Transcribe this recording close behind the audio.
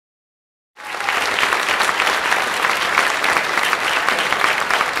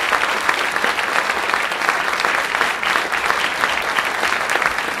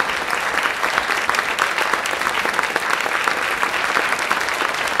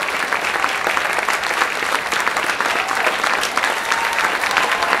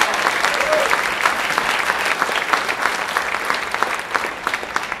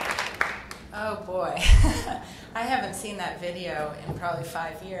in probably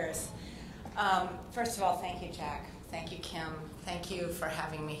 5 years. First of all, thank you, Jack. Thank you, Kim. Thank you for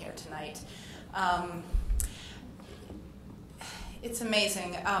having me here tonight. It's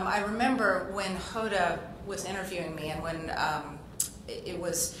amazing. I remember when Hoda was interviewing me, and when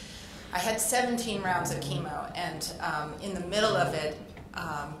I had 17 rounds of chemo, and in the middle of it,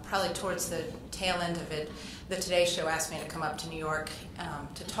 probably towards the tail end of it, the Today Show asked me to come up to New York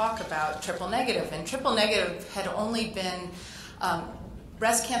to talk about triple negative. And triple negative had only been,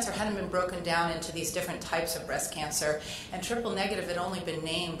 breast cancer hadn't been broken down into these different types of breast cancer, and triple negative had only been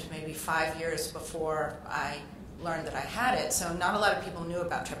named maybe 5 years before I learned that I had it. So not a lot of people knew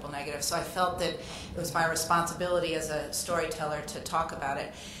about triple negative. So I felt that it was my responsibility as a storyteller to talk about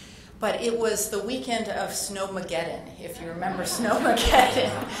it. But it was the weekend of Snowmageddon, if you remember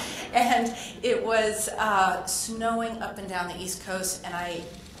Snowmageddon. And it was snowing up and down the East Coast, and I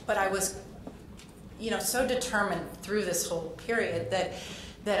was, so determined through this whole period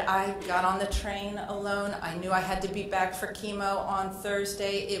that I got on the train alone. I knew I had to be back for chemo on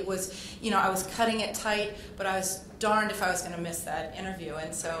Thursday. It was, I was cutting it tight, but I was darned if I was going to miss that interview.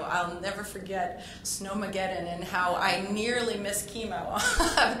 And so I'll never forget Snowmageddon and how I nearly missed chemo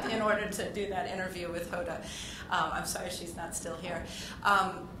in order to do that interview with Hoda. I'm sorry she's not still here.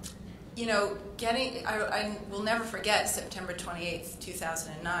 I will never forget September 28th,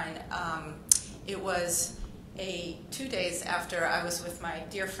 2009. It was 2 days after I was with my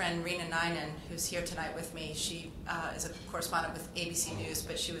dear friend Rena Ninen, who's here tonight with me. She is a correspondent with ABC News,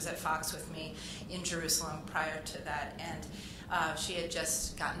 but she was at Fox with me in Jerusalem prior to that. And she had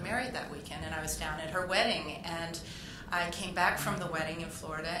just gotten married that weekend, and I was down at her wedding. And I came back from the wedding in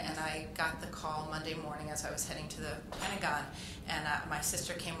Florida, and I got the call Monday morning as I was heading to the Pentagon. And my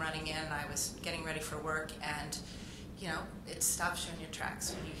sister came running in, and I was getting ready for work. And, it stops you in your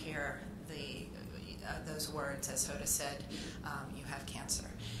tracks when you hear those words, as Hoda said, you have cancer.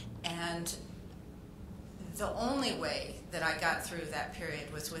 And the only way that I got through that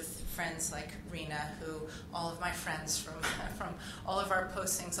period was with friends like Rena, who all of my friends from all of our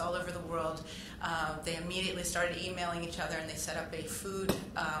postings all over the world, they immediately started emailing each other, and they set up a food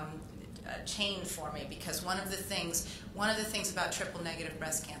chain for me, because one of the things about triple negative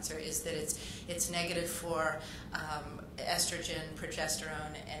breast cancer is that it's negative for estrogen,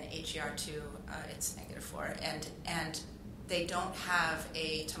 progesterone, and HER2. It's negative for, and they don't have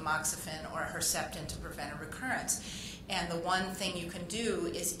a tamoxifen or a Herceptin to prevent a recurrence. And the one thing you can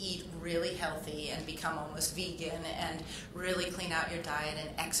do is eat really healthy and become almost vegan and really clean out your diet and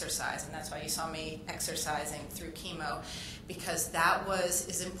exercise. And that's why you saw me exercising through chemo, because that was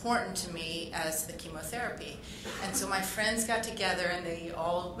as important to me as the chemotherapy. And so my friends got together, and they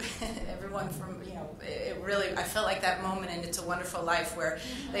all, everyone from, it really, I felt like that moment in It's a Wonderful Life where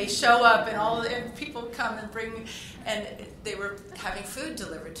they show up and people come and bring, and they were having food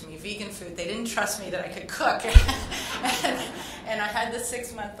delivered to me, vegan food. They didn't trust me that I could cook. And I had the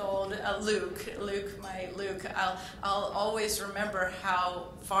 6-month-old Luke. I'll always remember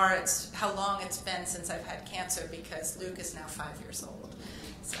how long it's been since I've had cancer, because Luke is now 5 years old.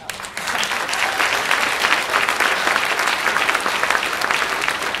 So.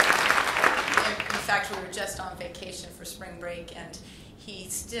 In fact, we were just on vacation for spring break, and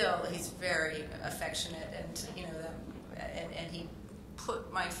he's very affectionate, and and he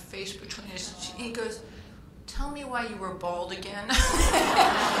put my face between his cheeks. He goes, "Tell me why you were bald again."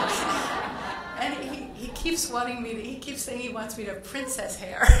 And he keeps wanting me to, he keeps saying he wants me to have princess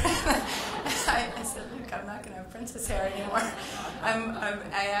hair. I said, "Look, I'm not going to have princess hair anymore."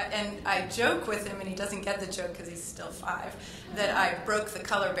 And I joke with him, and he doesn't get the joke because he's still 5, that I broke the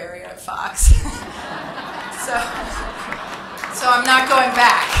color barrier at Fox. So I'm not going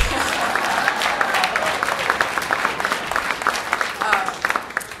back.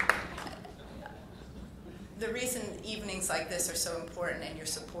 The reason evenings like this are so important, and your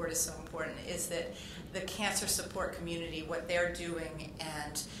support is so important, is that the cancer support community, what they're doing,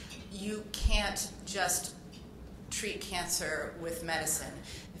 and you can't just treat cancer with medicine.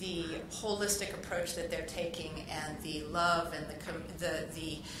 The holistic approach that they're taking, and the love, and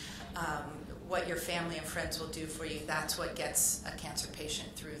what your family and friends will do for you, that's what gets a cancer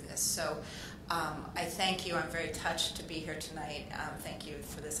patient through this. So I thank you. I'm very touched to be here tonight. Thank you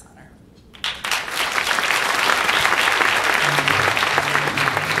for this